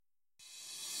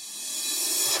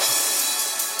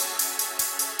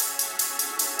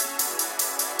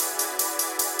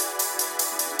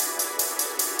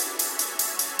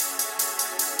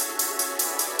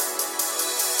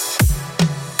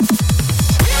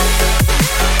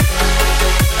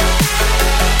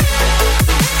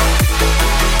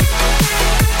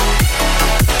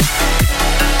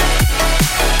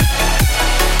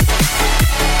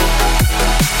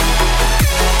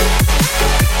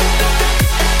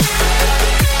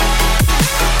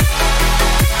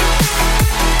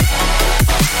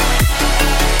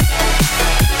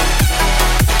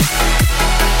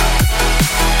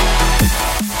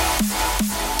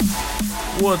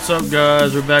What's up,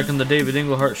 guys? We're back on the David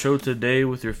Englehart Show today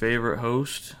with your favorite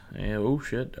host. And oh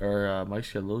shit, our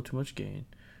mic's got a little too much gain.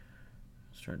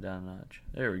 Let's turn it down a notch.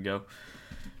 There we go.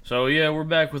 So yeah, we're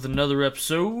back with another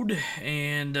episode,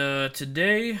 and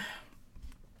today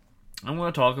I'm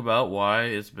going to talk about why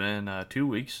it's been 2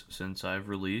 weeks since I've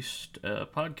released a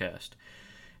podcast.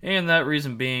 And that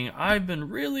reason being, I've been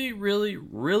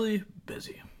really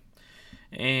busy.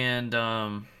 And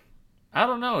I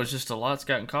don't know, it's just a lot's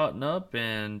gotten caught up,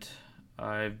 and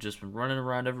I've just been running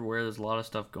around everywhere. There's a lot of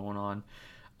stuff going on.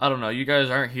 I don't know, you guys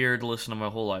aren't here to listen to my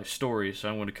whole life story, so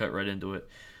I'm going to cut right into it.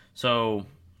 So,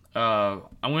 I'm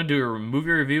going to do a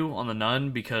movie review on The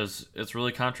Nun because it's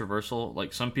really controversial.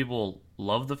 Like, some people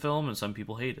love the film and some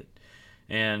people hate it.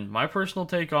 And my personal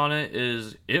take on it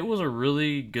is it was a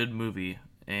really good movie,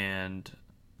 and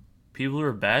people who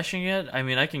are bashing it, I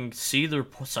mean, I can see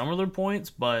some of their points,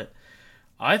 but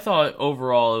I thought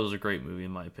overall it was a great movie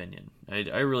in my opinion. I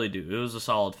really do. It was a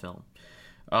solid film.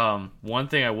 One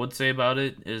thing I would say about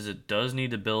it is it does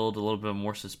need to build a little bit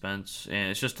more suspense,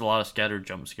 and it's just a lot of scattered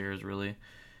jump scares, really.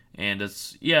 And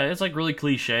it's like really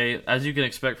cliche, as you can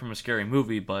expect from a scary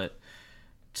movie, but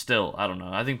still, I don't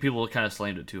know. I think people kind of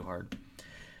slammed it too hard.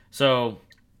 So,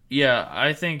 yeah,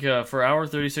 I think for hour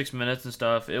 36 minutes and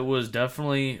stuff, it was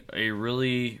definitely a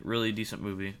really decent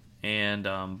movie, and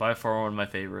by far one of my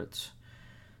favorites.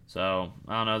 So,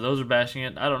 I don't know, those are bashing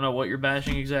it. I don't know what you're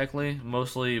bashing exactly.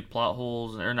 Mostly plot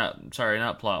holes, or not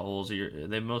plot holes.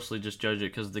 They mostly just judge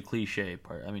it because of the cliche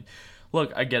part. I mean,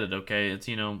 look, I get it, okay? It's,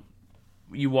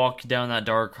 you walk down that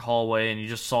dark hallway and you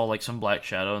just saw, like, some black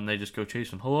shadow and they just go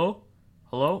chase him. Hello?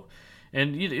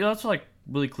 And, that's, like,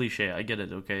 really cliche. I get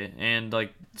it, okay? And,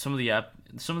 like, some of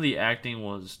the acting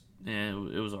was, it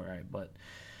was alright, but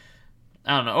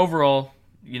I don't know. Overall,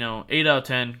 8 out of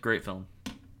 10, great film.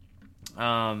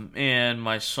 And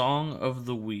my song of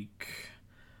the week.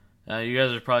 You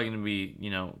guys are probably going to be,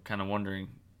 kind of wondering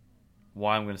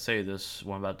why I'm going to say this,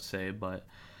 what I'm about to say, but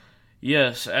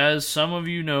yes, as some of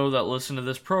you know that listen to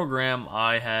this program,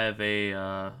 I have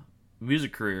a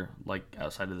music career, like,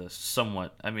 outside of this,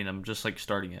 somewhat. I mean, I'm just, like,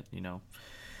 starting it,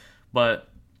 But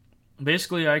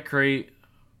basically, I create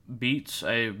beats,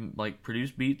 I, like,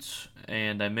 produce beats,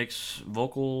 and I mix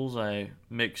vocals, I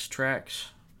mix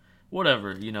tracks,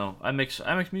 whatever, I mix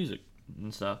music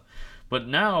and stuff. But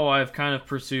now I've kind of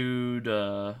pursued,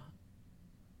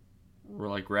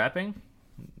 rapping,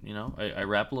 I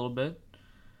rap a little bit,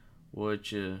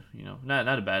 which,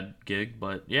 not a bad gig,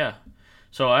 but yeah.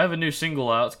 So I have a new single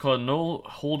out, it's called No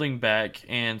Holding Back,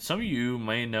 and some of you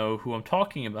may know who I'm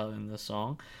talking about in this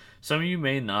song. Some of you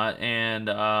may not, and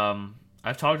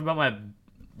I've talked about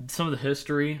some of the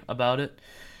history about it.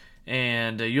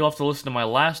 And you'll have to listen to my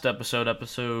last episode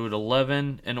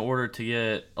 11, in order to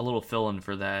get a little fill-in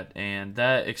for that. And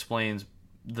that explains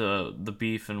the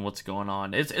beef and what's going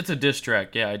on. It's a diss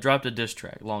track. Yeah, I dropped a diss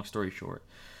track, long story short.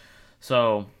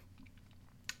 So,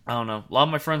 I don't know. A lot of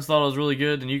my friends thought it was really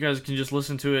good, and you guys can just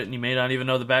listen to it, and you may not even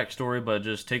know the backstory, but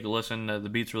just take a listen. The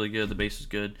beat's really good, the bass is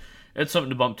good. It's something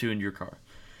to bump to in your car.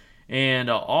 And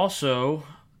also,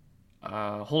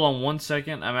 hold on one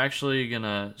second. I'm actually going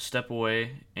to step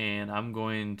away, and I'm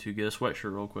going to get a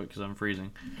sweatshirt real quick because I'm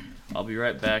freezing. I'll be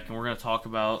right back, and we're going to talk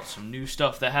about some new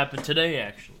stuff that happened today,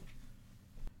 actually.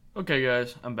 Okay,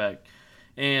 guys, I'm back.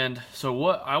 And so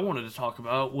what I wanted to talk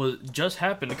about just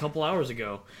happened a couple hours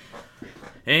ago.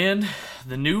 And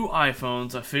the new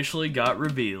iPhones officially got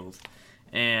revealed.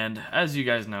 And as you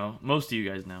guys know, most of you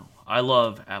guys know, I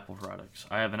love Apple products.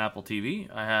 I have an Apple TV,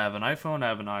 I have an iPhone, I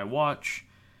have an iWatch,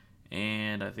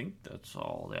 and I think that's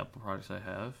all the Apple products I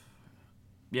have.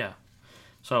 Yeah.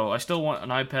 So I still want an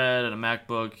iPad and a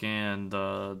MacBook and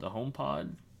the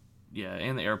HomePod. Yeah,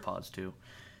 and the AirPods too.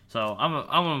 So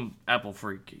I'm an Apple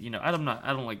freak. I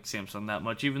don't like Samsung that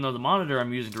much, even though the monitor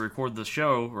I'm using to record the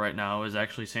show right now is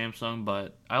actually Samsung,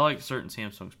 but I like certain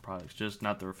Samsung's products, just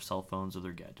not their cell phones or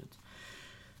their gadgets.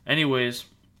 Anyways,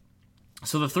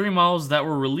 so the 3 models that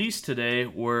were released today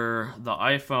were the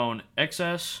iPhone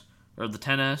XS, or the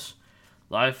XS,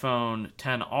 the iPhone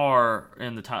XR,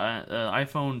 and the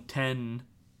iPhone X,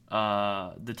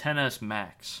 the XS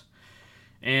Max.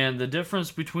 And the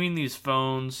difference between these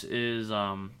phones is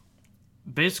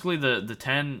basically the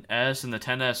XS and the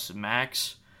XS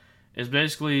Max is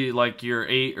basically like your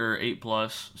 8 or 8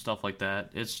 Plus, stuff like that.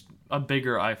 It's a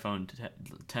bigger iPhone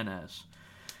XS.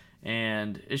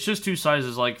 And it's just two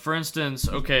sizes. Like, for instance,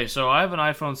 okay, so I have an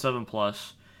iPhone 7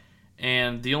 Plus,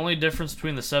 and the only difference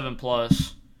between the 7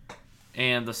 Plus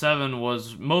and the 7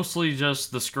 was mostly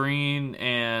just the screen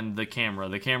and the camera.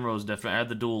 The camera was different. I had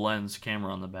the dual lens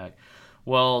camera on the back.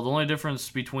 Well, the only difference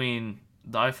between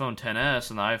the iPhone XS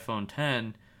and the iPhone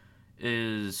X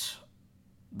is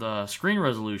the screen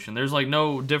resolution. There's like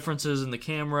no differences in the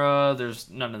camera. There's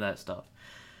none of that stuff.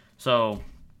 So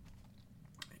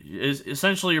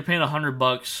essentially you're paying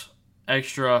 $100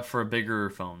 extra for a bigger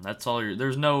phone. That's all.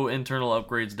 There's no internal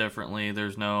upgrades differently.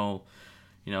 There's no,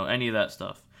 any of that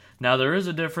stuff. Now there is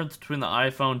a difference between the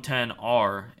iPhone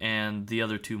XR and the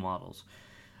other two models.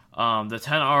 The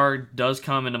XR does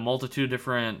come in a multitude of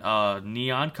different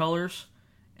neon colors,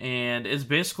 and it's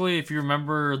basically, if you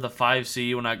remember the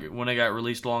 5C when it got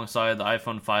released alongside the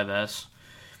iPhone 5S,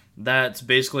 that's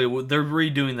basically, they're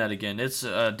redoing that again. It's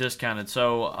discounted.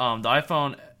 So the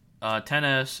iPhone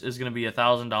XS is going to be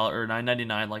 $1,000 or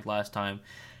 $999 like last time,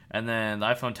 and then the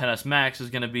iPhone XS Max is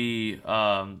going to be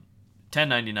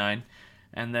 $1,099,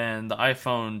 and then the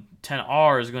iPhone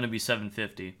XR is going to be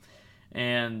 $750,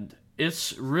 and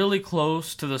it's really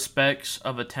close to the specs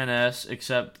of a XS,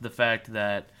 except the fact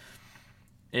that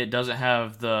it doesn't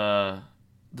have the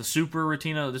Super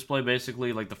Retina display,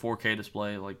 basically like the 4K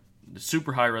display, like the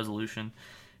super high resolution,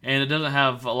 and it doesn't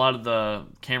have a lot of the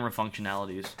camera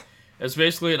functionalities. It's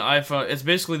basically an iPhone. It's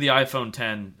basically the iPhone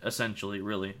 10, essentially.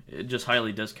 Really, it just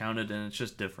highly discounted, and it's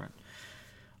just different.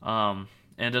 And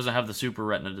it doesn't have the Super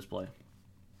Retina display.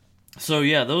 So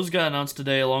yeah, those got announced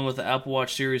today, along with the Apple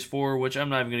Watch Series 4, which I'm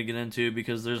not even going to get into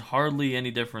because there's hardly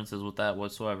any differences with that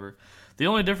whatsoever. The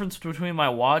only difference between my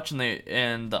watch and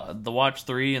the Watch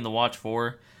 3 and the Watch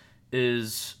 4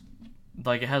 is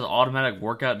like it has automatic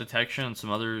workout detection and some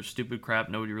other stupid crap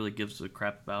nobody really gives a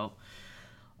crap about.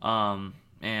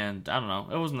 And I don't know,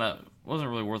 it wasn't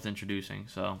really worth introducing.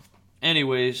 So,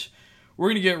 anyways, we're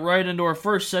gonna get right into our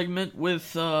first segment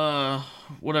with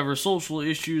whatever social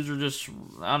issues or just,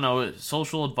 I don't know,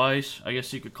 social advice, I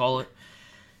guess you could call it.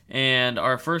 And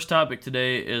our first topic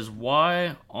today is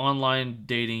why online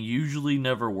dating usually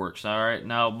never works. All right,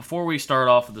 now before we start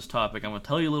off with this topic, I'm gonna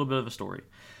tell you a little bit of a story.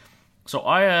 So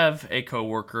I have a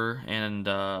coworker, and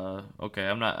okay,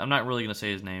 I'm not really gonna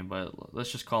say his name, but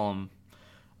let's just call him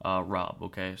Rob.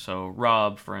 Okay, so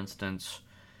Rob, for instance,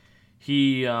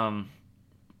 he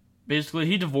basically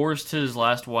he divorced his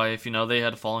last wife. They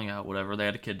had a falling out, whatever. They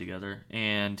had a kid together,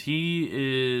 and he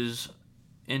is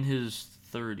in his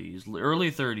 30s, early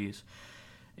 30s,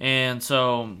 and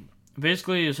so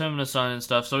basically it's him and his son and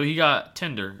stuff. So he got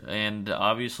Tinder, and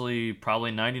obviously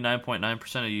probably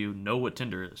 99.9% of you know what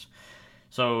Tinder is.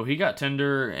 So he got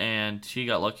Tinder, and he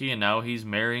got lucky, and now he's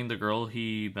marrying the girl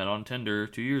he met on Tinder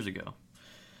 2 years ago.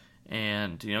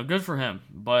 And, good for him.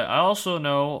 But I also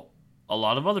know a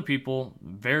lot of other people,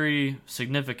 very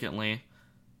significantly,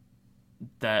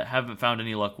 that haven't found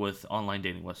any luck with online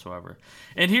dating whatsoever.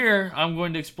 And here, I'm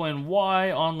going to explain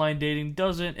why online dating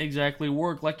doesn't exactly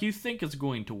work like you think it's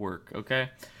going to work,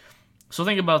 okay? So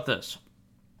think about this.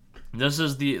 This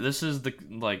is the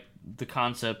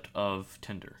concept of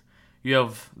Tinder. You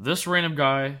have this random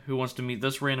guy who wants to meet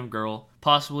this random girl,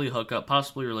 possibly hook up,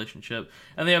 possibly relationship,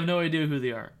 and they have no idea who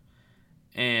they are.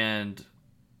 And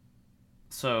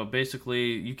so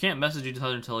basically, you can't message each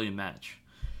other until you match.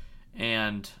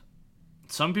 And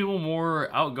some people are more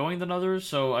outgoing than others,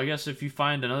 so I guess if you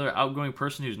find another outgoing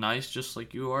person who's nice just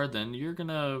like you are, then you're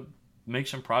gonna make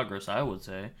some progress, I would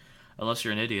say. Unless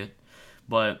you're an idiot.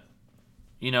 But,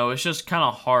 it's just kind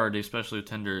of hard, especially with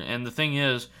Tinder. And the thing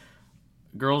is,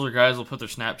 girls or guys will put their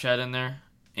Snapchat in there,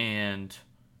 and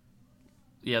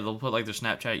yeah, they'll put like their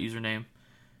Snapchat username,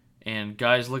 and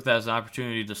guys look at that as an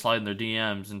opportunity to slide in their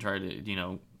DMs and try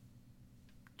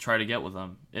to get with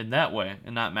them in that way,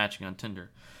 and not matching on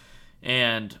Tinder.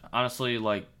 And honestly,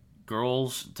 like,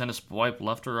 girls tend to swipe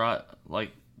left or right,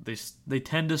 like they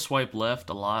tend to swipe left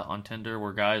a lot on Tinder,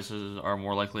 where guys are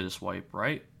more likely to swipe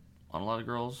right on a lot of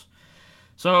girls.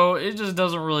 So it just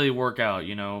doesn't really work out,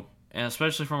 And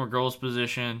especially from a girl's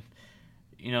position,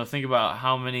 think about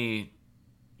how many,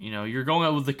 you're going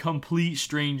out with a complete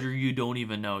stranger you don't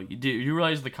even know. You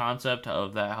realize the concept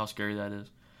of that, how scary that is?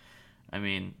 I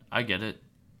mean, I get it.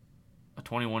 A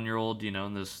 21-year-old,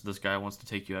 and this guy wants to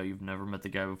take you out. You've never met the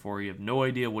guy before. You have no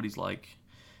idea what he's like.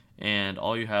 And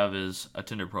all you have is a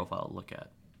Tinder profile to look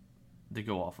at, to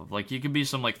go off of. Like, you could be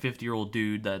some, 50-year-old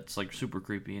dude that's, super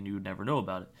creepy, and you would never know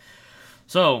about it.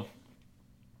 So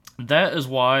that is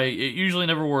why it usually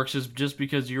never works, is just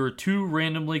because you're two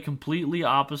randomly completely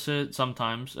opposite,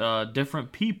 sometimes,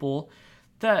 different people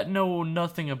that know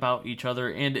nothing about each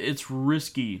other, and it's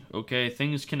risky, okay?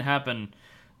 Things can happen.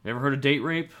 You ever heard of date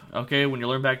rape? Okay, when you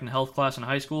learn back in health class in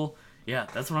high school? Yeah,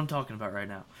 that's what I'm talking about right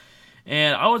now.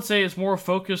 And I would say it's more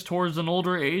focused towards an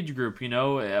older age group,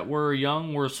 We're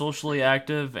young, we're socially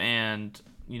active, and,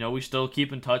 we still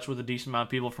keep in touch with a decent amount of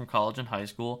people from college and high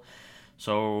school.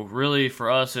 So really,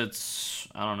 for us, it's,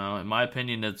 I don't know, in my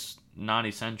opinion, it's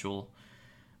non-essential,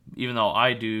 even though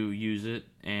I do use it,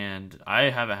 and I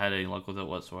haven't had any luck with it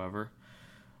whatsoever.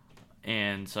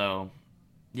 And so,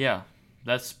 yeah,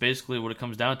 that's basically what it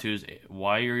comes down to, is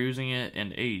why you're using it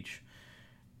and age.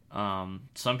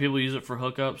 Some people use it for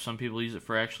hookups, some people use it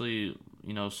for actually,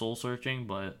 soul searching,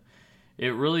 but it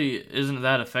really isn't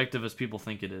that effective as people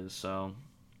think it is. So,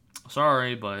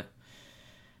 sorry, but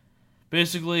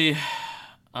basically,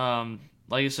 like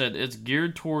I said, it's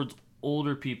geared towards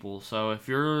older people. So if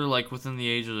you're like within the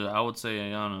age of, I would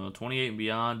say, I don't know, 28 and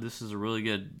beyond, this is a really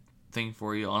good thing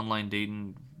for you. Online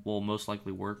dating will most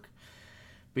likely work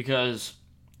because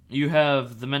you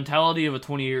have the mentality of a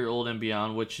 20-year-old and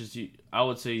beyond, which is, I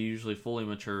would say, usually fully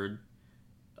matured.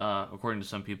 According to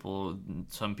some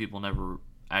people never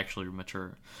actually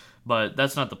mature, but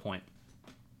that's not the point.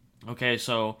 Okay,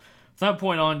 so from that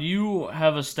point on, you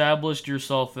have established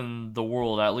yourself in the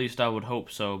world. At least I would hope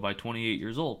so, by 28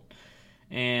 years old.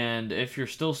 And if you're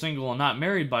still single and not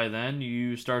married by then,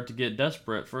 you start to get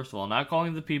desperate. First of all, not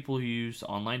calling the people who use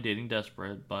online dating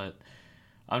desperate, but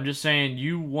I'm just saying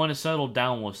you want to settle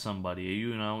down with somebody.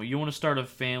 You want to start a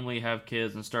family, have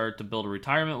kids, and start to build a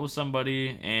retirement with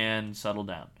somebody and settle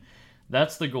down.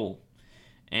 That's the goal.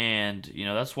 And,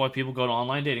 that's why people go to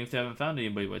online dating if they haven't found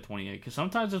anybody by 28. Because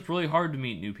sometimes it's really hard to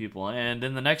meet new people. And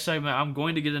in the next segment, I'm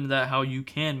going to get into that, how you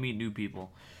can meet new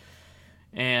people.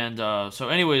 And so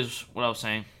anyways, what I was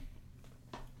saying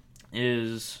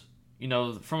is,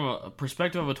 from a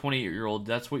perspective of a 28-year-old,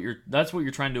 that's what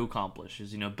you're trying to accomplish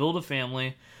is, build a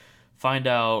family, find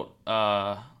out,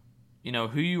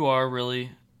 who you are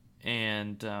really,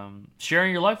 and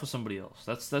sharing your life with somebody else.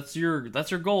 That's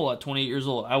your goal at 28 years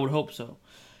old. I would hope so,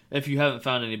 if you haven't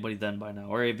found anybody then by now,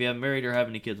 or if you haven't married or have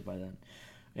any kids by then.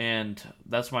 And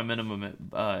that's my minimum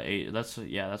age. That's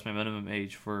my minimum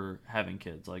age for having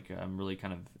kids. Like, I'm really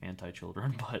kind of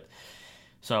anti-children, but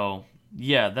so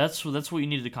yeah, that's what you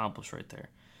need to accomplish right there.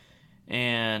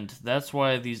 And that's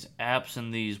why these apps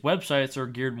and these websites are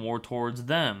geared more towards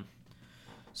them.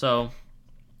 So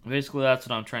basically, that's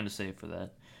what I'm trying to say for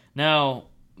that. Now,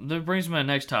 that brings me to my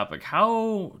next topic: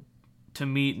 how to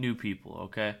meet new people.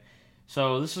 Okay.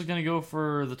 So this is going to go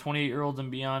for the 28-year-olds and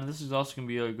beyond. This is also going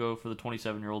to go for the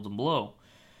 27-year-olds and below.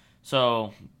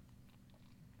 So,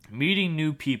 meeting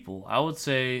new people. I would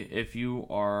say if you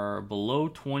are below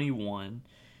 21,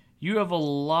 you have a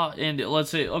lot. And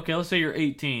let's say you're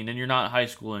 18 and you're not in high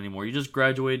school anymore. You just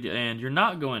graduated and you're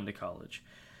not going to college.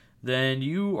 Then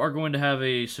you are going to have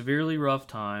a severely rough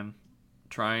time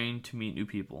trying to meet new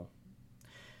people.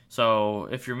 So,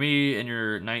 if you're me and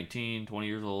you're 19, 20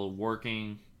 years old,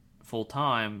 working full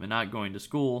time and not going to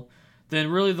school, then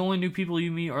really the only new people you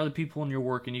meet are the people in your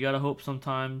work. And you gotta hope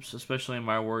sometimes, especially in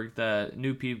my work, that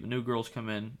new girls come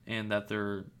in and that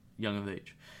they're young of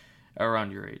age,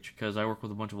 around your age, because I work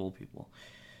with a bunch of old people.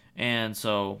 And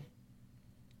so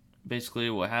basically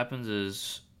what happens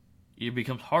is it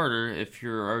becomes harder if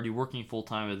you're already working full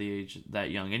time at the age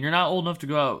that young and you're not old enough to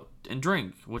go out and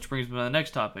drink, which brings me to the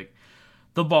next topic: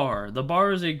 the bar. The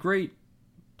bar is a great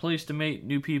place to meet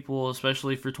new people,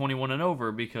 especially for 21 and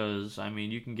over, because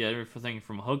you can get everything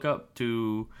from a hookup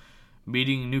to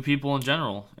meeting new people in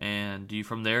general, and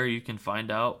from there you can find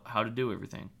out how to do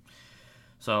everything.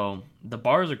 So the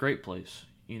bar is a great place,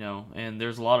 and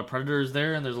there's a lot of predators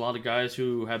there, and there's a lot of guys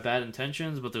who have bad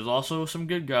intentions, but there's also some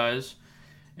good guys,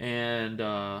 and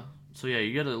so yeah,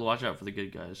 you gotta watch out for the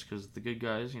good guys, because the good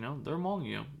guys, they're among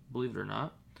you, believe it or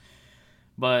not.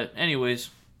 But anyways,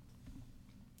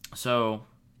 so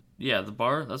yeah, the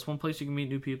bar, that's one place you can meet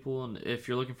new people, and if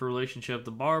you're looking for a relationship,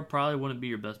 the bar probably wouldn't be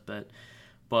your best bet.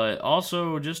 But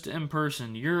also, just in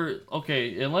person,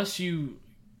 unless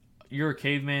you're a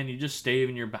caveman, you just stay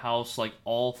in your house like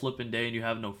all flipping day and you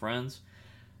have no friends,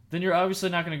 then you're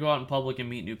obviously not going to go out in public and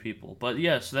meet new people. But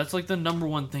yes, that's like the number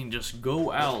one thing, just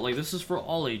go out. Like, this is for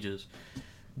all ages.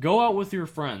 Go out with your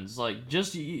friends, like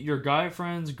just your guy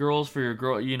friends, girls for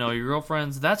your your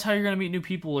girlfriends. That's how you're going to meet new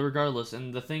people regardless.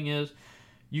 And the thing is,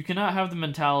 you cannot have the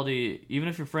mentality, even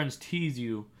if your friends tease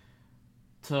you,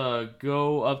 to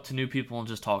go up to new people and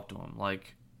just talk to them.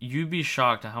 Like, you'd be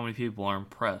shocked at how many people are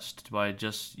impressed by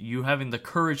just you having the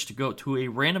courage to go to a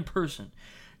random person.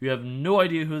 You have no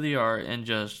idea who they are and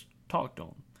just talk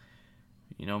to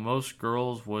them. Most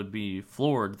girls would be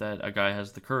floored that a guy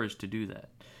has the courage to do that.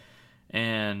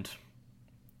 And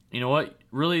you know what?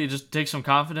 Really, it just takes some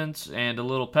confidence and a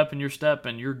little pep in your step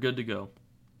and you're good to go.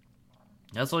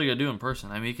 That's all you gotta do in person.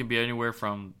 It can be anywhere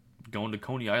from going to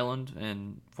Coney Island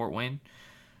in Fort Wayne,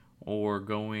 or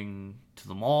going to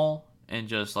the mall and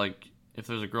just like, if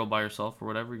there's a girl by herself or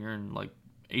whatever, you're in like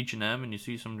H&M and you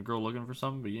see some girl looking for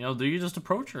something, but you just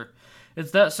approach her.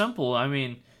 It's that simple.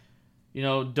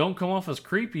 don't come off as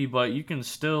creepy, but you can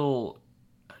still,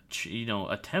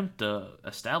 attempt to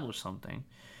establish something.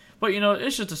 But,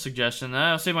 it's just a suggestion.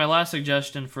 I'll say my last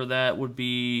suggestion for that would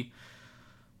be,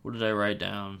 what did I write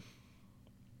down?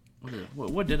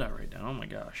 What did I write down? Oh my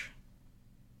gosh.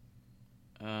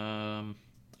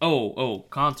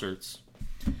 Concerts.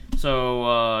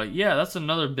 So, yeah, that's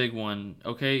another big one.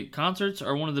 Okay, concerts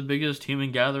are one of the biggest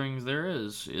human gatherings there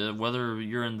is. Whether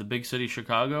you're in the big city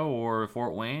Chicago or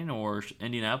Fort Wayne or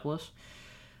Indianapolis.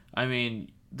 I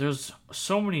mean, there's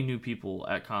so many new people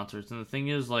at concerts. And the thing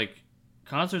is, like,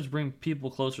 concerts bring people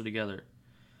closer together.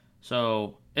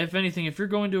 So, if anything, if you're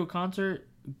going to a concert,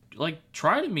 like,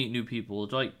 try to meet new people.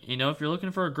 Like, if you're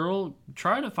looking for a girl,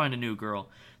 try to find a new girl.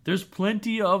 There's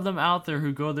plenty of them out there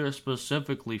who go there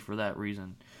specifically for that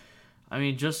reason. I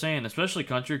mean, just saying, especially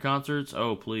country concerts.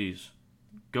 Oh, please.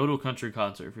 Go to a country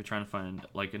concert if you're trying to find,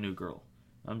 like, a new girl.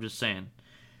 I'm just saying.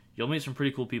 You'll meet some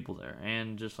pretty cool people there.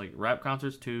 And just, like, rap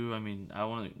concerts, too. I mean, I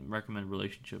want to recommend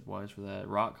relationship-wise for that.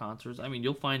 Rock concerts. I mean,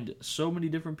 you'll find so many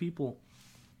different people.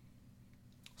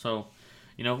 So,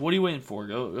 what are you waiting for?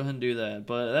 Go ahead and do that.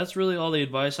 But that's really all the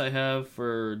advice I have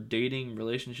for dating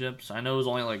relationships. I know it was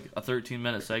only, like, a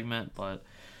 13-minute segment, but,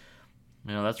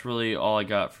 that's really all I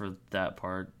got for that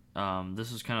part.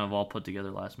 This is kind of all put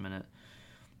together last minute.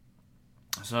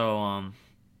 So,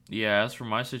 yeah, as for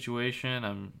my situation,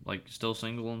 I'm, like, still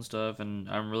single and stuff, and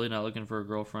I'm really not looking for a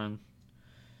girlfriend.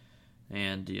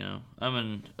 And, I'm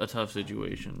in a tough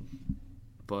situation.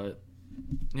 But,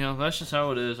 that's just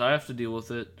how it is. I have to deal with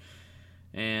it.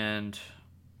 And,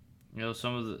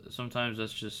 sometimes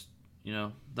that's just,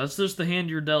 that's just the hand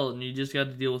you're dealt, and you just got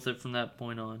to deal with it from that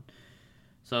point on.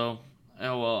 So,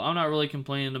 I'm not really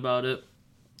complaining about it.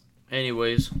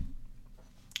 Anyways,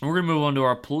 we're going to move on to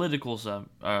our political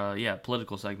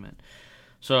segment.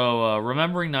 So,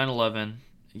 remembering 9/11,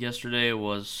 yesterday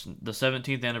was the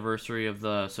 17th anniversary of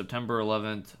the September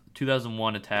 11th,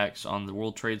 2001 attacks on the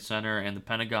World Trade Center and the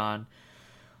Pentagon.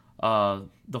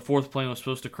 The fourth plane was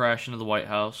supposed to crash into the White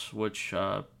House, which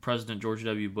President George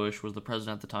W. Bush was the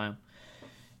president at the time.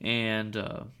 And,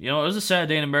 it was a sad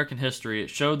day in American history. It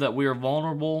showed that we are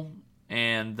vulnerable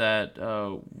and that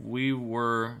we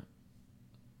were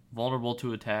vulnerable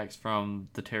to attacks from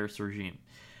the terrorist regime.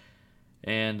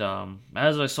 And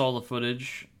as I saw the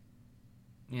footage,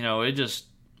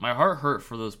 my heart hurt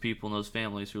for those people and those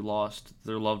families who lost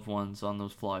their loved ones on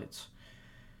those flights.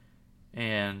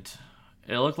 And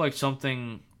it looked like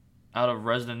something out of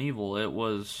Resident Evil.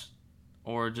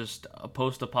 Or just a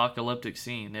post-apocalyptic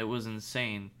scene. It was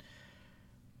insane.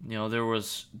 There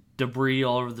was debris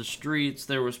all over the streets.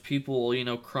 There was people,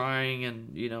 crying,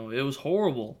 and, it was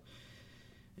horrible.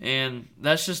 And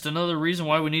that's just another reason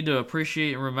why we need to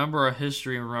appreciate and remember our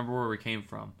history and remember where we came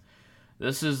from.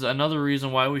 This is another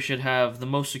reason why we should have the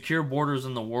most secure borders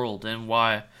in the world and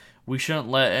why we shouldn't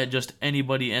let just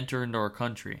anybody enter into our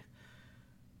country.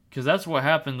 Because that's what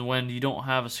happens when you don't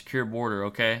have a secure border,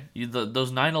 okay?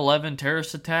 Those 9/11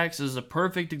 terrorist attacks is a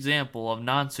perfect example of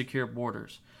non-secure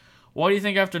borders. Why do you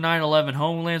think after 9/11,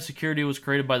 Homeland Security was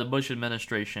created by the Bush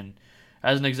administration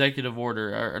as an executive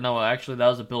order? Or no, actually, that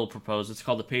was a bill proposed. It's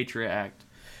called the Patriot Act.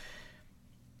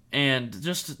 And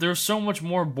just, there's so much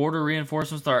more border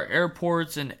reinforcements to our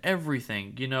airports and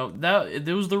everything. That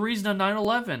was the reason of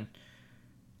 9/11.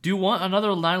 Do you want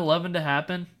another 9/11 to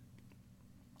happen?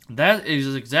 That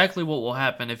is exactly what will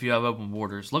happen if you have open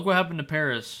borders. Look what happened to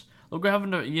Paris. Look what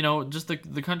happened to, just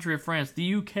the country of France,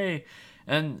 the UK,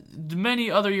 and many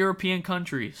other European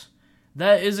countries.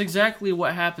 That is exactly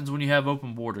what happens when you have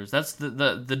open borders. That's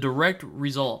the direct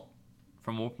result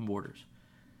from open borders.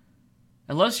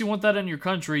 Unless you want that in your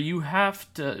country, you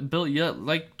have to build,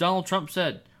 like Donald Trump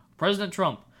said, President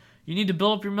Trump, you need to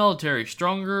build up your military,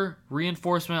 stronger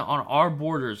reinforcement on our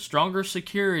borders, stronger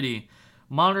security,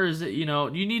 monitors, you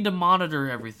need to monitor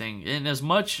everything. And as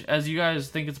much as you guys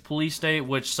think it's a police state,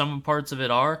 which some parts of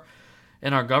it are,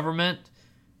 in our government,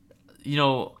 we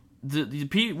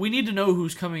need to know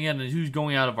who's coming in and who's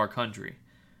going out of our country.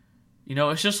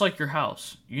 It's just like your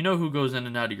house. You know who goes in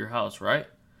and out of your house, right?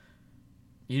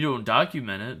 You don't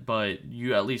document it, but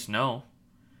you at least know.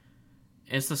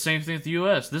 It's the same thing with the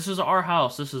U.S. This is our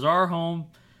house. This is our home.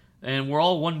 And we're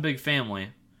all one big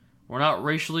family. We're not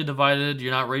racially divided.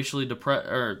 You're not racially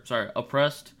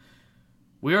oppressed.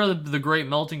 We are the great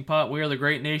melting pot. We are the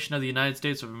great nation of the United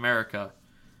States of America.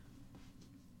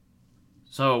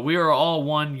 So we are all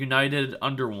one, united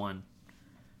under one.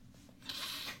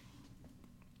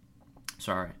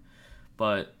 Sorry.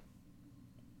 But,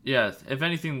 yeah, if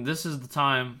anything, this is the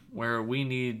time where we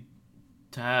need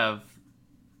to have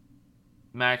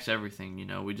max everything,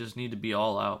 We just need to be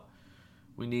all out.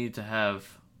 We need to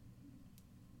have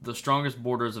the strongest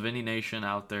borders of any nation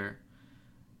out there,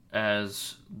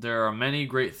 as there are many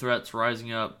great threats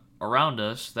rising up around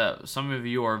us that some of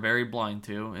you are very blind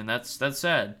to, and that's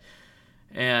sad.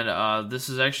 And this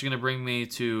is actually going to bring me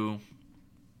to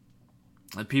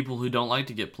the people who don't like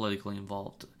to get politically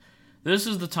involved. This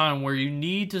is the time where you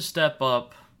need to step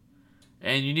up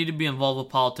and you need to be involved with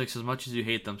politics as much as you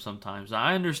hate them sometimes.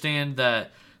 I understand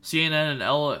that CNN and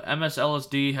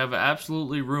MSLSD have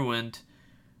absolutely ruined,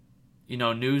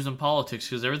 news and politics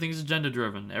because everything's agenda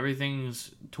driven.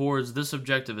 Everything's towards this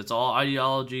objective. It's all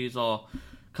ideology. It's all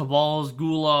cabals,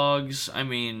 gulags.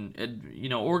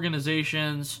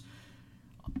 Organizations,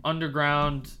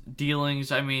 underground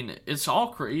dealings. It's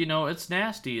all it's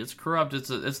nasty. It's corrupt. It's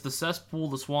the cesspool,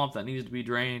 the swamp that needs to be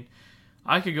drained.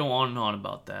 I could go on and on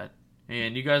about that,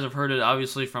 and you guys have heard it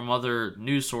obviously from other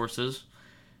news sources,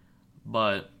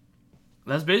 but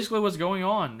that's basically what's going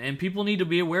on, and people need to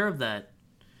be aware of that.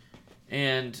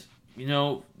 And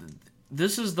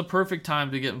this is the perfect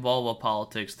time to get involved with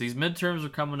politics. These midterms are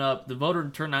coming up. The voter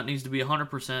turnout needs to be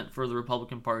 100% for the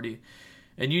Republican Party,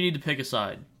 and you need to pick a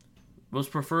side.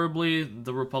 Most preferably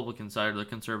the Republican side or the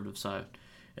conservative side.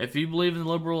 If you believe in the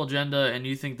liberal agenda and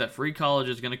you think that free college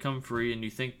is going to come free and you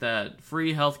think that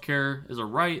free healthcare is a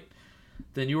right,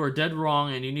 then you are dead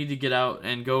wrong and you need to get out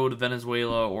and go to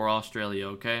Venezuela or Australia,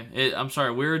 okay? I'm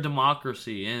sorry, we're a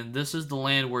democracy and this is the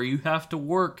land where you have to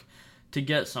work to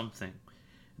get something.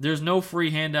 There's no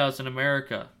free handouts in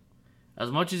America. As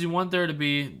much as you want there to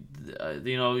be,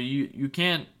 you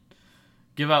can't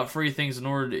give out free things in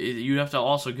order to, you have to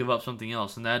also give up something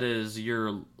else, and that is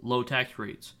your low tax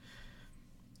rates.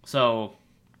 So,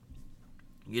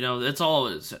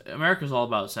 America's all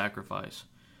about sacrifice.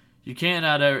 You can't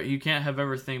have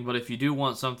everything, but if you do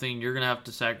want something, you're gonna have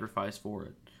to sacrifice for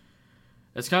it.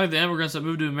 It's kind of like the immigrants that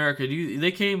moved to America.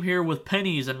 They came here with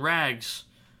pennies and rags,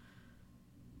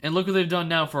 and look what they've done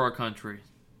now for our country.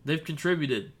 They've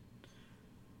contributed.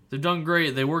 They've done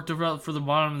great. They worked for the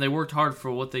bottom. They worked hard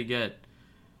for what they get.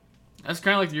 That's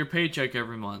kind of like your paycheck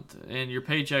every month. And your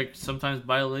paycheck sometimes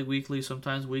bi-weekly,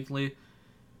 sometimes weekly.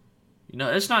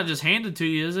 It's not just handed to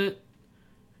you, is it?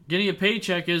 Getting a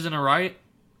paycheck isn't a right.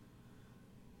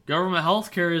 Government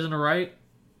health care isn't a right.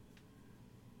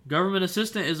 Government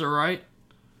assistant isn't a right.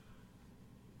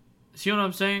 See what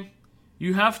I'm saying?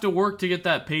 You have to work to get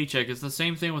that paycheck. It's the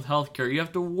same thing with health care. You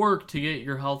have to work to get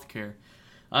your health care.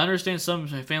 I understand some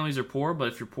families are poor, but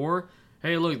if you're poor,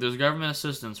 hey, look, there's government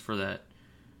assistance for that.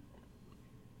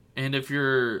 And if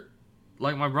you're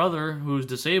like my brother who's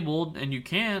disabled and you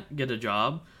can't get a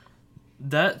job,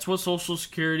 that's what Social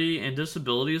Security and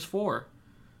disability is for.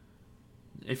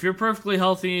 If you're perfectly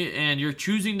healthy and you're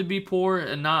choosing to be poor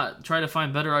and not try to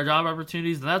find better job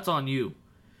opportunities, then that's on you.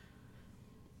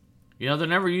 There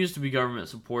never used to be government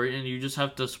support, and you just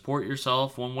have to support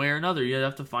yourself one way or another. You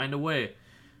have to find a way.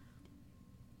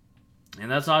 And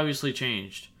that's obviously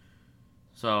changed.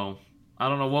 So, I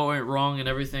don't know what went wrong and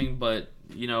everything, but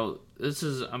this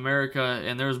is America,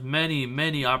 and there's many,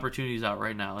 many opportunities out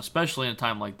right now, especially in a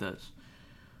time like this.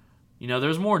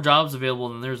 There's more jobs available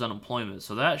than there's unemployment,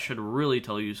 so that should really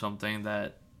tell you something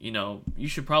that, you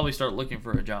should probably start looking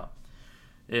for a job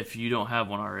if you don't have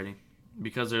one already,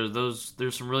 because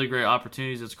there's some really great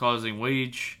opportunities. It's causing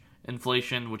wage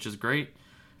inflation, which is great,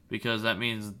 because that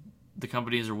means the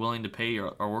companies are willing to pay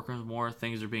our workers more.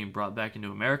 Things are being brought back into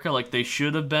America like they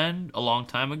should have been a long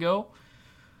time ago.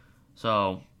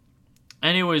 So,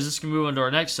 anyways, this can move on to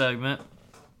our next segment,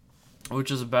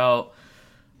 which is about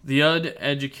the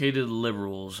uneducated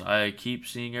liberals I keep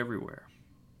seeing everywhere.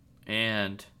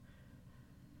 And,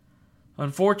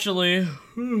 unfortunately,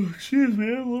 excuse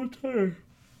me, I'm a little tired.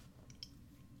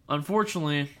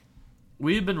 Unfortunately,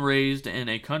 we've been raised in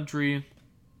a country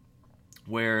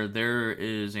where there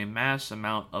is a mass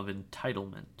amount of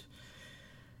entitlement.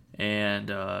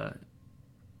 And,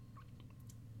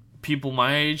 people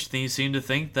my age seem to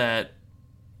think that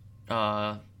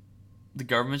the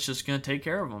government's just going to take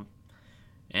care of them.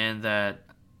 And that,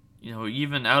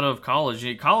 even out of college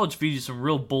feeds you some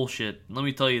real bullshit. Let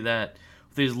me tell you that.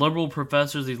 With these liberal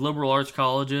professors, these liberal arts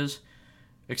colleges,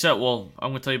 except, I'm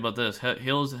going to tell you about this.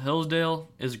 Hillsdale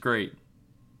is great.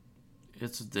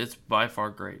 It's by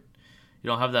far great. You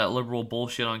don't have that liberal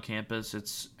bullshit on campus.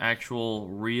 It's actual,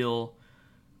 real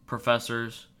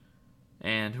professors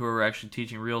and who are actually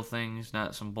teaching real things,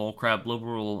 not some bullcrap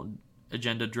liberal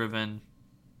agenda-driven,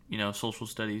 social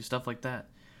studies, stuff like that.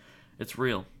 It's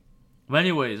real. But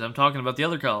anyways, I'm talking about the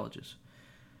other colleges.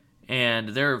 And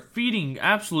they're feeding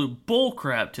absolute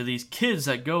bullcrap to these kids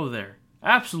that go there.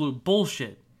 Absolute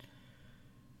bullshit.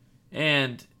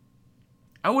 And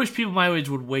I wish people my age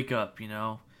would wake up,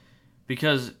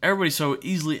 because everybody's so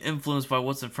easily influenced by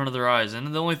what's in front of their eyes,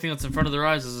 and the only thing that's in front of their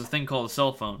eyes is a thing called a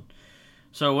cell phone.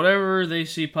 So whatever they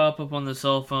see pop up on the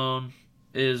cell phone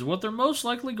is what they're most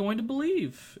likely going to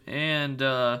believe. And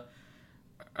I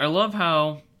love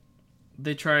how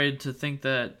they tried to think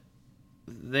that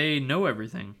they know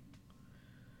everything.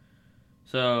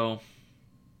 So,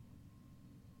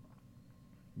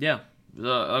 yeah.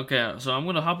 Okay, so I'm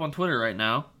going to hop on Twitter right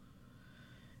now.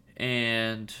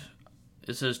 And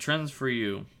it says trends for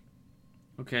you.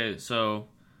 Okay, so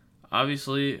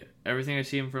obviously everything I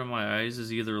see in front of my eyes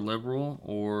is either liberal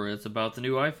or it's about the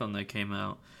new iPhone that came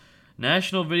out.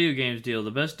 National Video Games Deal.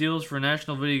 The best deals for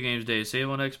National Video Games Day. Save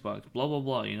on Xbox. Blah, blah,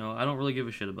 blah. You know, I don't really give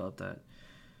a shit about that.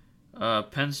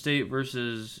 Penn State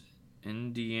versus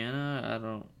Indiana. I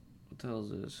don't... What the hell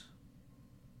is this?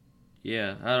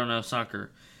 Yeah, I don't know.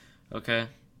 Soccer. Okay.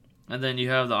 And then you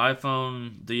have the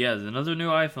iPhone... another new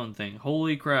iPhone thing.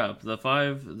 Holy crap. The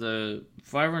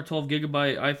 512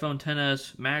 gigabyte iPhone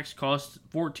XS Max costs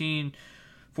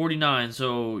 $14.49.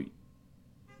 So...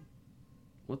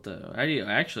 What the...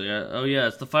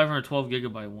 it's the 512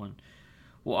 gigabyte one.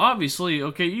 Well, obviously,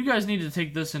 okay, you guys need to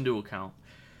take this into account.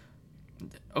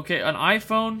 Okay, an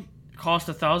iPhone costs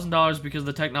 $1,000 because of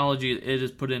the technology it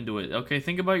is put into it. Okay,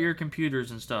 think about your computers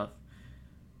and stuff.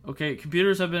 Okay,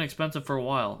 computers have been expensive for a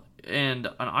while. And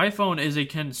an iPhone is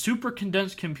a super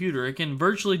condensed computer. It can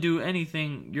virtually do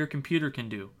anything your computer can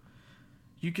do.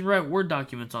 You can write Word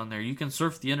documents on there. You can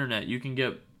surf the internet. You can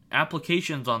get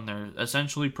applications on there,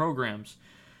 essentially programs.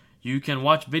 You can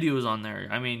watch videos on there.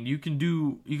 I mean, you can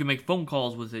make phone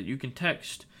calls with it. You can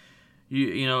text.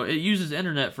 You know, it uses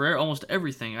internet for almost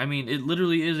everything. I mean, it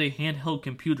literally is a handheld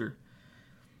computer.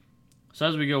 So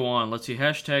as we go on, let's see,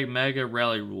 hashtag MAGA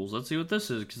rally rules. Let's see what this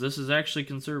is, because this is actually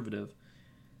conservative.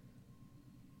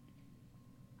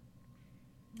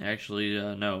 Actually,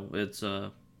 no, it's,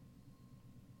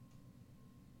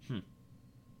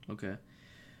 okay.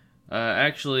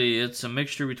 Actually, it's a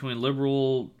mixture between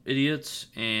liberal idiots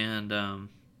and,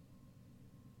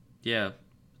 yeah.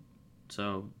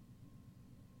 So,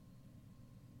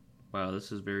 wow,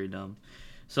 this is very dumb.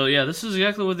 So, yeah, this is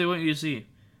exactly what they want you to see.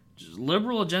 Just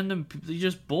liberal agenda,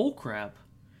 just bull crap.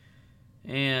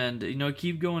 And, you know,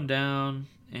 keep going down,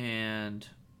 and,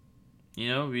 you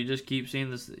know, you just keep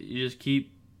seeing this, you just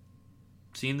keep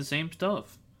seeing the same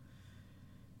stuff.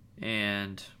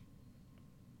 And...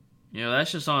 you know,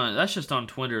 that's just on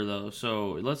Twitter, though.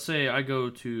 So, let's say I go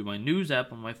to my news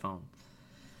app on my phone.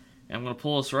 And I'm going to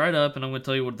pull this right up, and I'm going to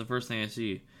tell you what the first thing I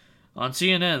see. On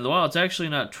CNN, well, it's actually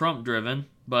not Trump-driven,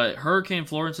 but Hurricane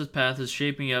Florence's path is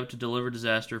shaping up to deliver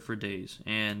disaster for days.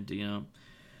 And, you know,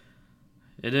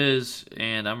 it is,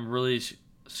 and I'm really,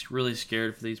 really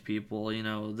scared for these people. You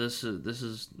know, this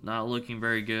is not looking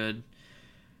very good.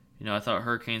 You know, I thought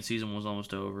hurricane season was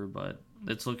almost over, but...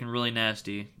 it's looking really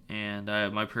nasty, and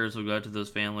my prayers will go out to those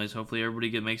families. Hopefully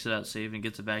everybody makes it out safe and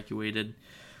gets evacuated.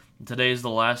 Today is the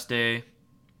last day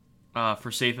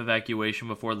for safe evacuation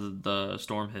before the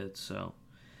storm hits. So,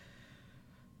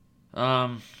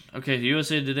 okay,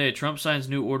 USA Today. Trump signs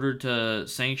new order to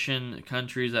sanction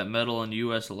countries that meddle in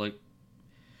U.S.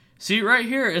 See, right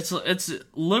here, it's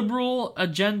liberal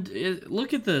agenda.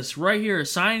 Look at this, right here.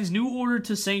 Signs new order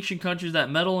to sanction countries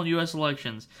that meddle in U.S.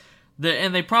 elections.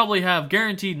 And they probably have,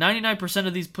 guaranteed, 99%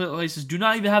 of these places do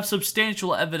not even have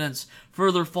substantial evidence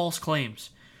for their false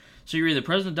claims. So you read that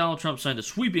President Donald Trump signed a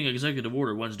sweeping executive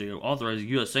order Wednesday authorizing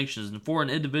U.S. sanctions for an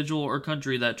individual or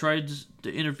country that tried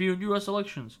to interfere in U.S.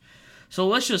 elections. So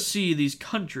let's just see these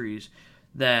countries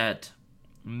that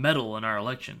meddle in our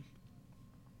election.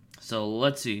 So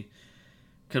let's see.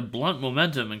 Could blunt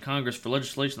momentum in Congress for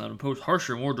legislation that impose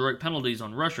harsher, more direct penalties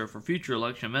on Russia for future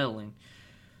election meddling.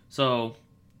 So...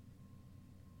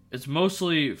 it's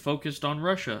mostly focused on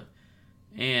Russia.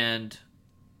 And...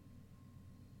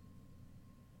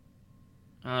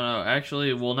 I don't know.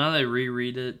 Actually, well, now they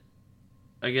reread it,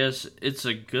 I guess it's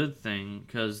a good thing,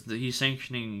 because he's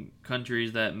sanctioning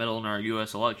countries that meddle in our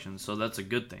U.S. elections, so that's a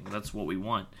good thing. That's what we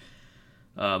want.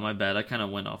 My bad. I kind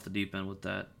of went off the deep end with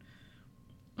that.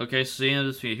 Okay, so the end of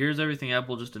this video. Here's everything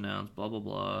Apple just announced. Blah,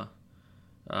 blah,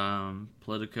 blah.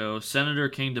 Politico. Senator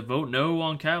King to vote no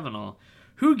on Kavanaugh.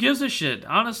 Who gives a shit?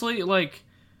 Honestly, like...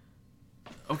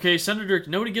 okay,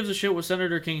 nobody gives a shit what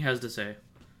Senator King has to say.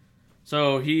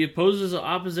 So, he opposes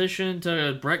opposition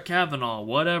to Brett Kavanaugh,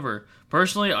 whatever.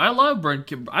 Personally, I love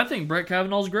Brett. I think Brett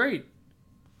Kavanaugh's great.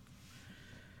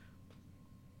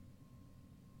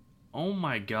 Oh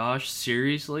my gosh,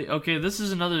 seriously? Okay, this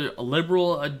is another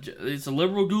liberal... it's a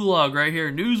liberal gulag right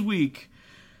here. Newsweek.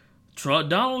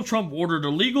 Donald Trump ordered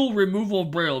illegal removal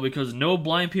of Braille because no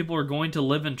blind people are going to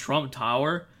live in Trump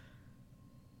Tower.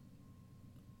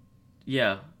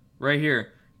 Yeah, right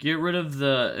here. Get rid of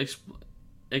the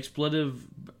expletive.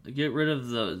 Get rid of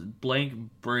the blank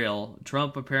braille.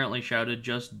 Trump apparently shouted,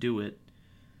 "Just do it."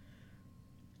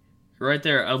 Right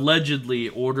there, allegedly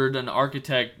ordered an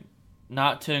architect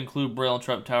not to include braille in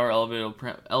Trump Tower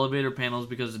elevator panels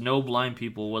because no blind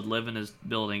people would live in his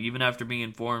building, even after being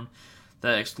informed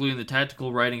that excluding the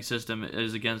tactical writing system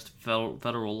is against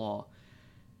federal law.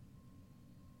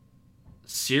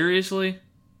 Seriously?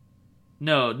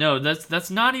 No,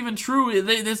 that's not even true.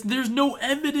 There's no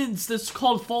evidence. That's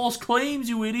called false claims,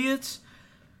 you idiots.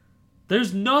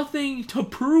 There's nothing to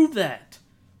prove that.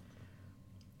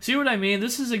 See what I mean?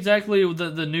 This is exactly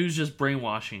the news just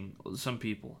brainwashing some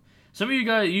people. Some of you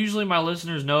guys, usually my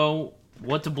listeners, know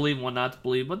what to believe and what not to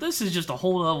believe, but this is just a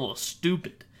whole level of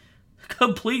stupid.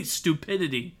 Complete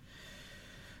stupidity.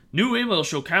 New emails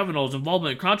show Kavanaugh's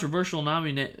involvement in controversial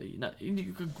nomination.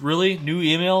 Really? New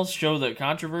emails show the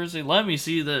controversy? Let me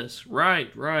see this.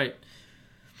 Right.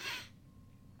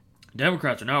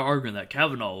 Democrats are now arguing that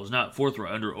Kavanaugh was not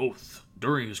forthright under oath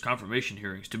during his confirmation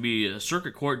hearings to be a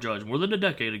circuit court judge more than a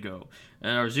decade ago,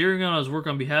 and are zeroing on his work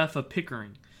on behalf of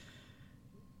Pickering.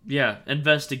 Yeah,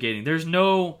 investigating. There's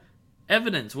no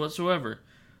evidence whatsoever.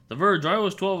 The Verge,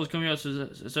 iOS 12 was coming out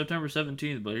September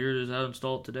 17th, but here it is how to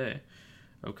install it today.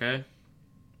 Okay?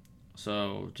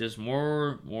 So, just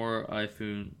more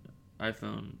iPhone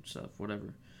stuff,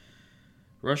 whatever.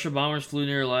 Russia bombers flew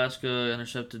near Alaska,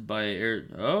 intercepted by air...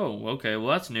 Oh, okay, well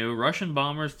that's new. Russian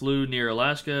bombers flew near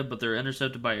Alaska, but they're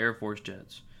intercepted by Air Force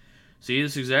jets. See,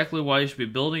 this is exactly why you should be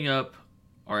building up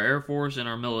our Air Force and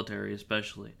our military,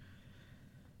 especially.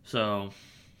 So...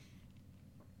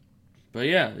 But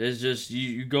yeah, it's just,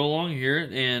 you go along here,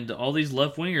 and all these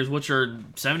left-wingers, which are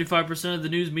 75% of the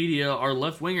news media, are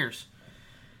left-wingers.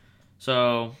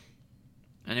 So,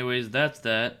 anyways, that's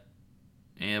that.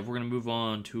 And we're going to move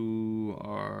on to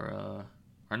our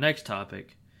next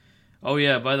topic. Oh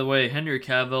yeah, by the way, Henry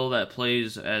Cavill, that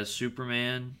plays as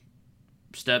Superman,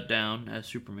 stepped down as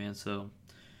Superman, so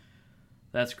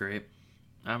that's great.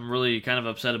 I'm really kind of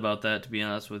upset about that, to be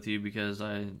honest with you, because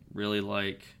I really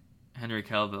like Henry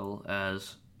Cavill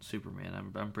as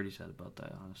Superman. I'm pretty sad about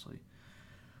that, honestly.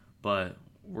 But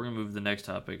we're going to move to the next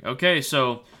topic. Okay,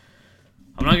 so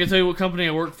I'm not going to tell you what company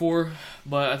I work for,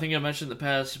 but I think I mentioned in the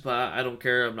past, but I don't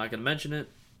care. I'm not going to mention it.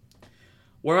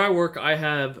 Where I work, I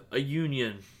have a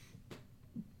union.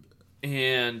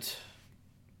 And,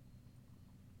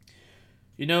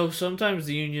 you know, sometimes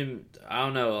the union, I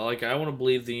don't know, like, I want to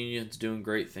believe the union's doing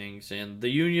great things. And the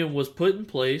union was put in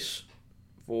place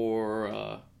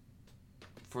for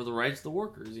the rights of the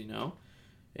workers, you know?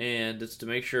 And it's to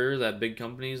make sure that big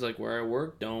companies like where I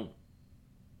work don't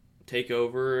take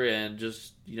over and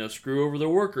just, you know, screw over their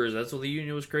workers. That's what the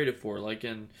union was created for. Like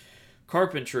in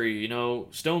carpentry, you know,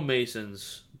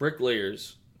 stonemasons,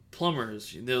 bricklayers,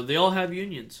 plumbers, they all have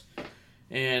unions.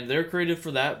 And they're created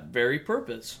for that very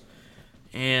purpose.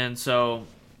 And so,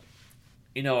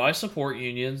 you know, I support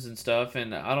unions and stuff,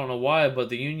 and I don't know why, but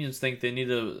the unions think they need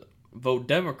to vote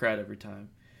Democrat every time.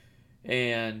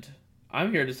 And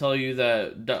I'm here to tell you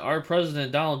that our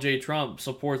president, Donald J. Trump,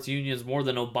 supports unions more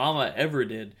than Obama ever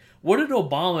did. What did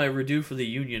Obama ever do for the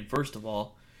union, first of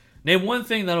all? Name one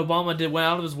thing that Obama went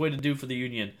out of his way to do for the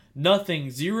union. Nothing.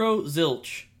 Zero.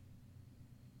 Zilch.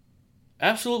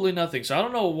 Absolutely nothing. So I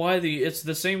don't know why it's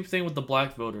the same thing with the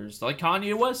black voters. Like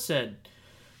Kanye West said.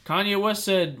 Kanye West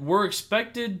said, we're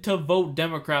expected to vote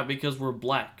Democrat because we're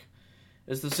black.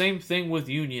 It's the same thing with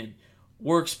union.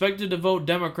 We're expected to vote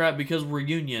Democrat because we're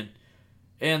union.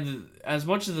 And as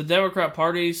much as the Democrat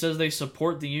Party says they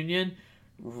support the union,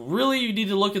 really you need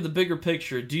to look at the bigger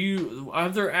picture.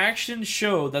 Have their actions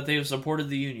show that they have supported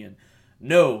the union?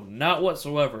 No, not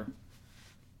whatsoever.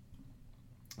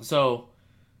 So,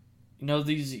 you know,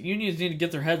 these unions need to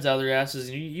get their heads out of their asses,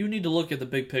 and you need to look at the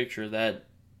big picture that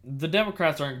the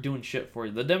Democrats aren't doing shit for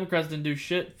you. The Democrats didn't do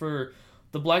shit for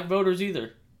the black voters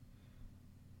either.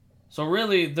 So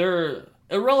really, they're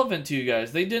irrelevant to you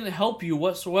guys. They didn't help you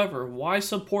whatsoever. Why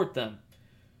support them?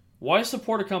 Why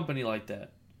support a company like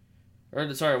that?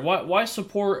 Why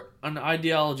support an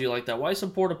ideology like that? Why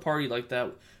support a party like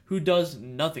that who does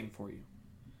nothing for you?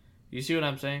 You see what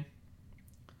I'm saying?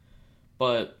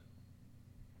 But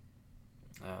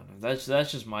I don't know.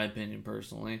 That's just my opinion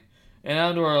personally. And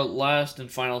on to our last and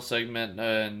final segment,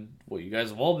 and what you guys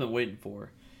have all been waiting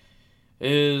for,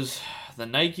 is the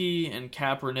Nike and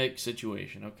Kaepernick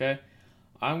situation, okay?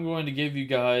 I'm going to give you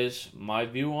guys my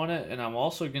view on it, and I'm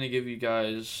also going to give you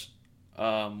guys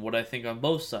what I think on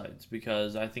both sides,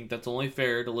 because I think that's only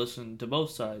fair to listen to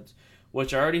both sides,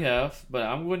 which I already have, but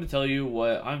I'm going to tell you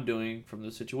what I'm doing from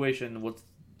the situation and what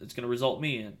it's going to result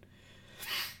me in.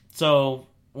 So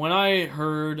when I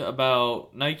heard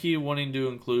about Nike wanting to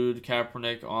include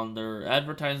Kaepernick on their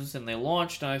advertisements and they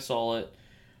launched and I saw it,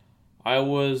 I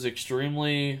was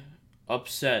extremely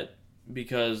upset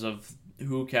because of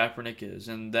who Kaepernick is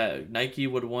and that Nike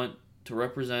would want to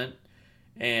represent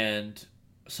and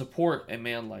support a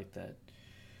man like that.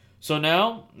 So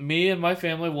now, me and my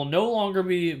family will no longer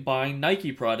be buying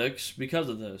Nike products because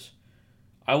of this.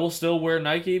 I will still wear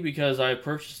Nike because I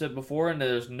purchased it before and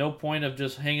there's no point of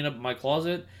just hanging up in my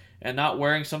closet and not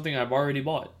wearing something I've already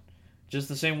bought. Just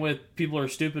the same way people are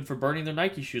stupid for burning their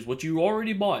Nike shoes, which you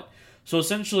already bought. So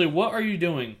essentially, what are you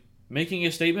doing? Making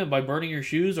a statement by burning your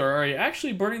shoes, or are you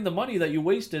actually burning the money that you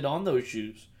wasted on those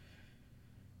shoes?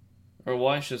 Or, well,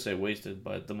 I should say wasted,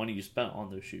 but the money you spent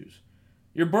on those shoes.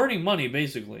 You're burning money,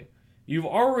 basically. You've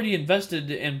already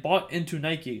invested and bought into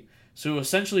Nike. So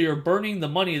essentially, you're burning the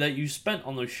money that you spent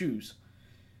on those shoes.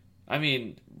 I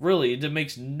mean, really, it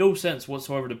makes no sense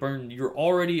whatsoever to burn your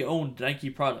already owned Nike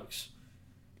products.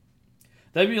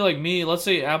 That'd be like me, let's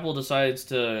say Apple decides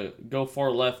to go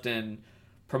far left and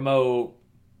promote,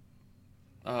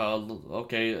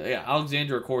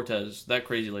 Alexandra Cortez, that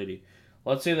crazy lady.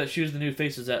 Let's say that she was the new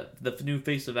face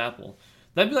of Apple.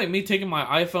 That'd be like me taking my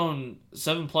iPhone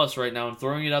 7 Plus right now and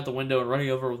throwing it out the window and running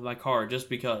over with my car just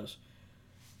because.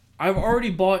 I've already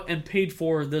bought and paid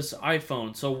for this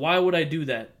iPhone, so why would I do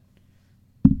that?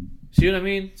 See what I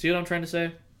mean? See what I'm trying to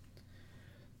say?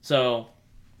 So,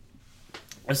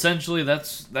 essentially,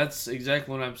 that's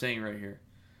exactly what I'm saying right here.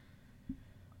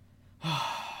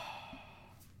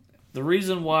 The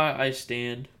reason why I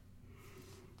stand...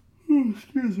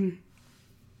 excuse me.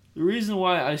 The reason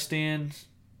why I stand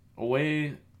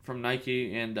away from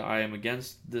Nike and I am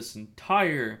against this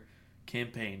entire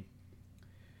campaign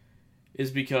is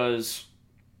because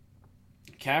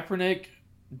Kaepernick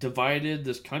divided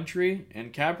this country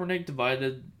and Kaepernick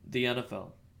divided the NFL.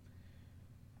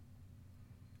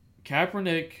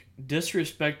 Kaepernick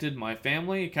disrespected my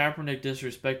family. Kaepernick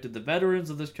disrespected the veterans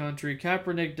of this country.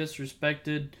 Kaepernick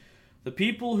disrespected the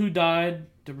people who died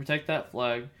to protect that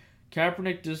flag.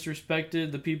 Kaepernick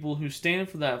disrespected the people who stand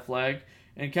for that flag.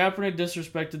 And Kaepernick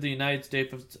disrespected the United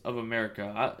States of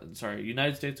America.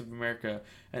 United States of America.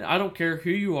 And I don't care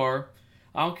who you are.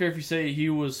 I don't care if you say he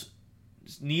was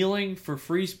kneeling for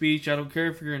free speech. I don't care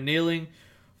if you're kneeling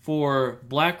for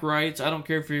black rights. I don't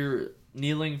care if you're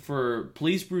kneeling for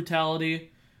police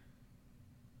brutality.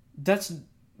 That's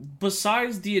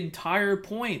besides the entire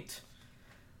point.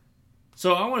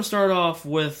 So I want to start off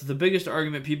with the biggest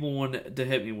argument people want to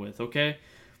hit me with, okay?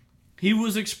 He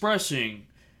was expressing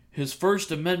his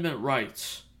First Amendment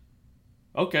rights.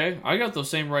 Okay, I got those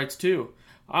same rights too.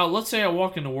 Let's say I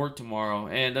walk into work tomorrow,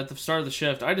 and at the start of the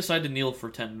shift, I decide to kneel for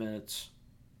 10 minutes.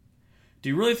 Do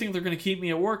you really think they're going to keep me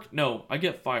at work? No, I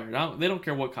get fired. They don't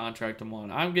care what contract I'm on.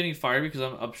 I'm getting fired because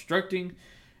I'm obstructing,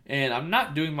 and I'm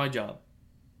not doing my job.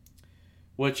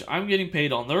 Which I'm getting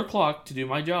paid on their clock to do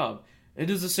my job. It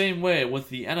is the same way with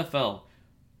the NFL.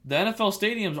 The NFL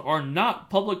stadiums are not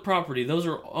public property. Those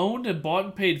are owned and bought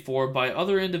and paid for by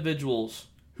other individuals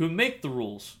who make the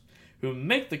rules, who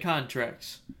make the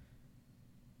contracts.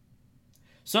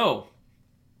 So,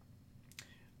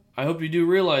 I hope you do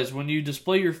realize when you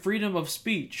display your freedom of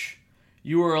speech,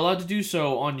 you are allowed to do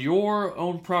so on your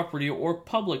own property or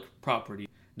public property,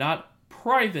 not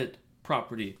private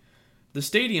property. The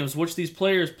stadiums which these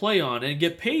players play on and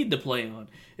get paid to play on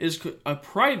is a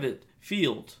private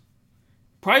field.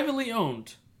 Privately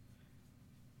owned.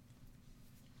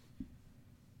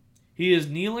 He is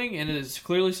kneeling, and it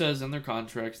clearly says in their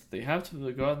contracts that they have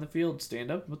to go out in the field,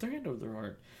 stand up, and put their hand over their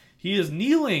heart. He is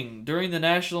kneeling during the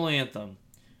national anthem.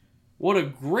 What a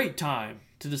great time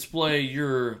to display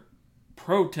your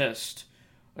protest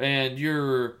and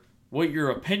what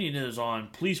your opinion is on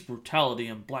police brutality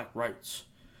and black rights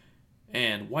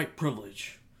and white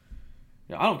privilege.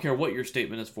 I don't care what your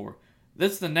statement is for.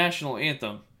 That's the national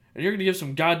anthem. And you're going to give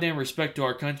some goddamn respect to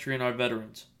our country and our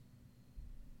veterans.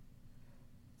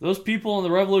 Those people in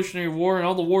the Revolutionary War and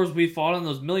all the wars we fought in,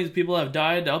 those millions of people that have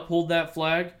died to uphold that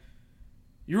flag,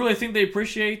 you really think they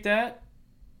appreciate that?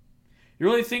 You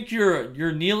really think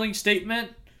your kneeling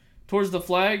statement towards the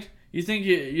flag, you think,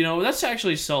 that's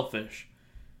actually selfish.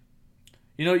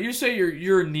 You say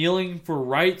you're kneeling for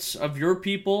rights of your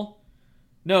people.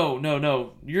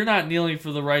 No. You're not kneeling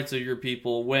for the rights of your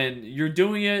people when you're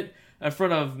doing it in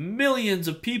front of millions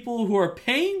of people who are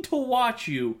paying to watch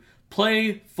you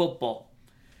play football.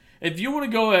 If you want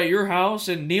to go at your house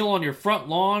and kneel on your front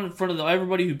lawn in front of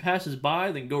everybody who passes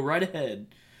by, then go right ahead.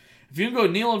 If you can go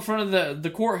kneel in front of the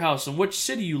courthouse in which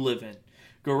city you live in,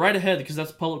 go right ahead because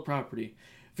that's public property.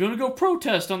 If you want to go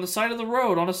protest on the side of the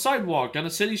road, on a sidewalk, on a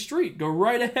city street, go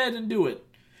right ahead and do it.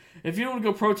 If you want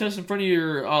to go protest in front of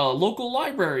your local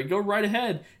library, go right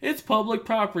ahead. It's public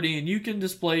property, and you can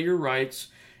display your rights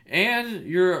and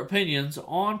your opinions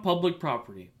on public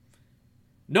property.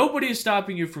 Nobody is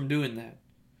stopping you from doing that.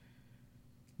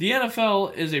 The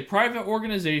NFL is a private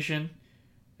organization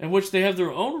in which they have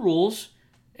their own rules,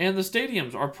 and the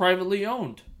stadiums are privately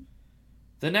owned.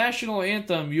 The national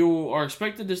anthem, you are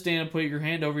expected to stand and put your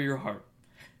hand over your heart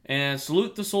and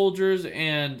salute the soldiers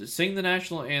and sing the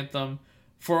national anthem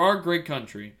for our great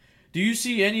country. Do you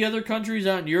see any other countries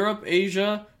out in Europe,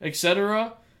 Asia,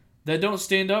 etc., that don't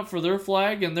stand up for their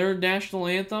flag and their national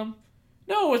anthem?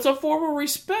 No, it's a form of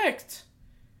respect.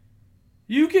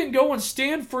 You can go and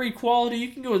stand for equality. You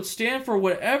can go and stand for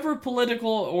whatever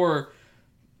political or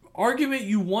argument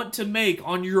you want to make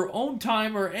on your own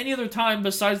time or any other time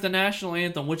besides the national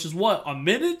anthem, which is what, a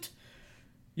minute?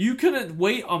 You couldn't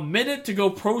wait a minute to go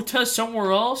protest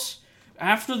somewhere else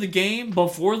after the game,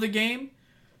 before the game?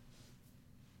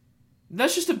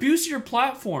 That's just abuse of your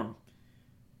platform.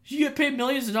 You get paid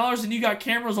millions of dollars and you got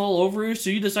cameras all over you, so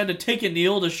you decide to take a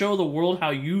kneel to show the world how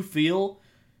you feel?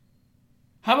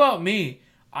 How about me?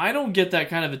 I don't get that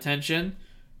kind of attention.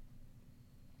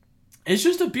 It's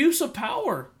just abuse of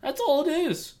power. That's all it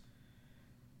is.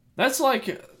 That's like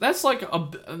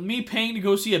me paying to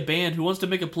go see a band who wants to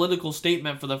make a political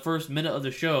statement for the first minute of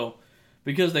the show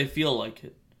because they feel like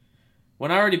it,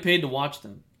 when I already paid to watch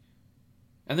them.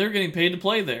 And they're getting paid to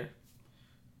play there.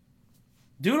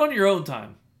 Do it on your own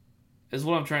time, is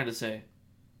what I'm trying to say.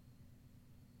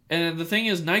 And the thing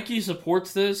is, Nike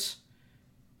supports this.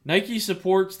 Nike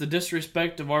supports the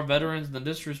disrespect of our veterans and the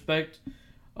disrespect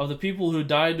of the people who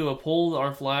died to uphold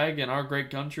our flag and our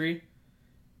great country.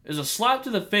 Is a slap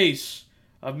to the face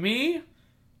of me,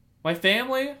 my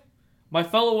family, my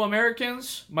fellow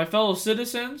Americans, my fellow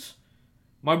citizens,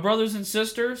 my brothers and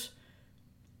sisters,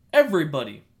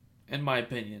 everybody, in my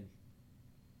opinion.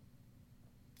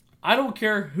 I don't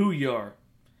care who you are.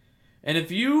 And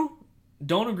if you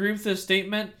don't agree with this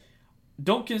statement,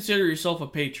 don't consider yourself a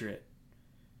patriot.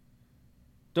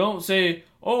 Don't say,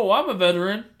 oh, I'm a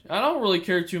veteran. I don't really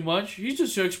care too much. He's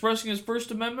just expressing his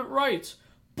First Amendment rights.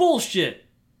 Bullshit.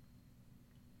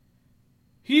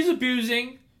 He's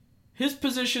abusing his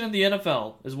position in the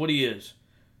NFL, is what he is.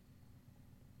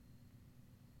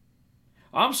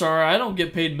 I'm sorry, I don't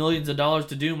get paid millions of dollars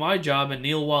to do my job and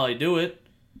kneel while I do it.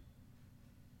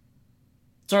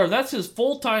 Sorry, that's his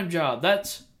full-time job.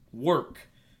 That's work.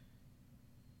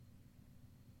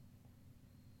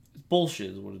 It's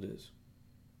bullshit is what it is.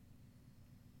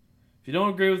 If you don't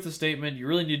agree with the statement, you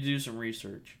really need to do some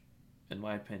research, in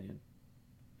my opinion.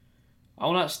 I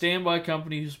will not stand by a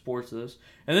company who supports this.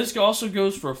 And this also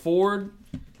goes for Ford.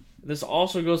 This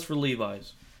also goes for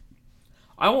Levi's.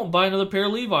 I won't buy another pair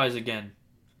of Levi's again.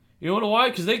 You know why?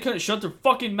 Because they couldn't shut their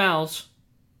fucking mouths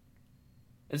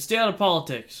and stay out of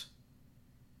politics.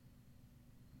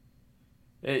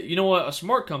 You know what? A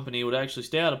smart company would actually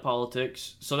stay out of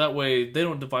politics, so that way they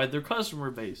don't divide their customer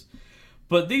base.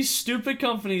 But these stupid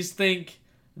companies think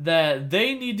that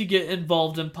they need to get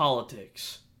involved in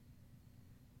politics.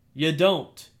 You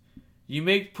don't. You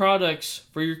make products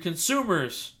for your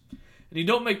consumers. And you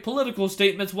don't make political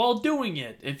statements while doing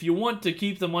it if you want to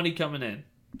keep the money coming in.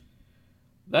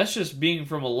 That's just being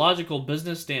from a logical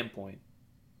business standpoint.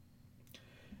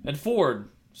 And Ford,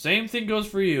 same thing goes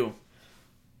for you.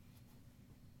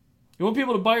 You want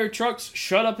people to buy your trucks?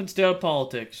 Shut up and stay out of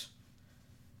politics.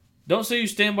 Don't say you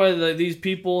stand by these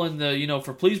people and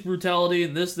for police brutality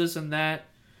and this, and that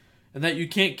you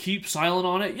can't keep silent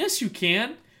on it. Yes, you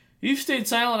can. You've stayed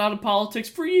silent out of politics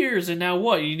for years, and now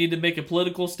what? You need to make a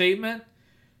political statement?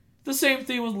 The same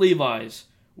thing with Levi's.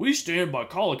 We stand by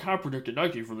Colin Kaepernick and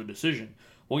Nike for the decision.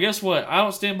 Well, guess what? I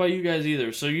don't stand by you guys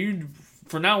either. So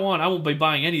from now on, I won't be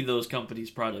buying any of those companies'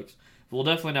 products. Well,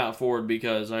 definitely not Ford,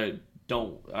 because I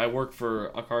work for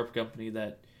a car company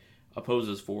that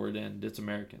opposes Ford, and it's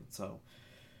American. So,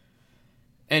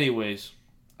 anyways,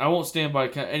 I won't stand by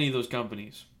any of those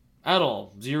companies at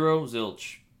all. Zero,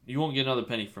 zilch. You won't get another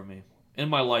penny from me in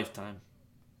my lifetime.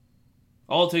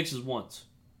 All it takes is once.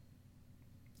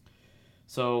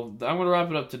 So, I'm going to wrap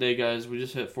it up today, guys. We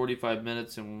just hit 45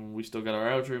 minutes and we still got our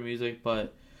outro music,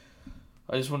 but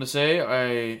I just want to say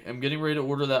I am getting ready to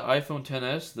order that iPhone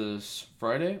XS this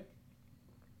Friday.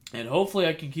 And hopefully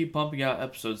I can keep pumping out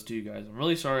episodes to you guys. I'm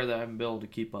really sorry that I haven't been able to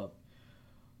keep up.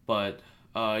 But,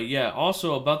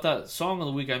 also about that song of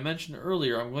the week I mentioned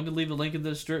earlier, I'm going to leave a link in the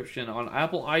description on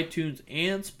Apple, iTunes,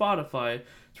 and Spotify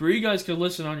to where you guys can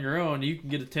listen on your own. You can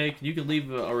get a take, and you can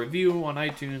leave a review on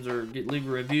iTunes or leave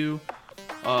a review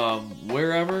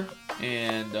wherever.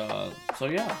 And so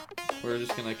yeah, we're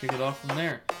just gonna kick it off from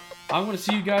there. I'm gonna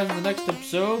see you guys in the next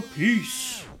episode.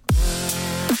 Peace.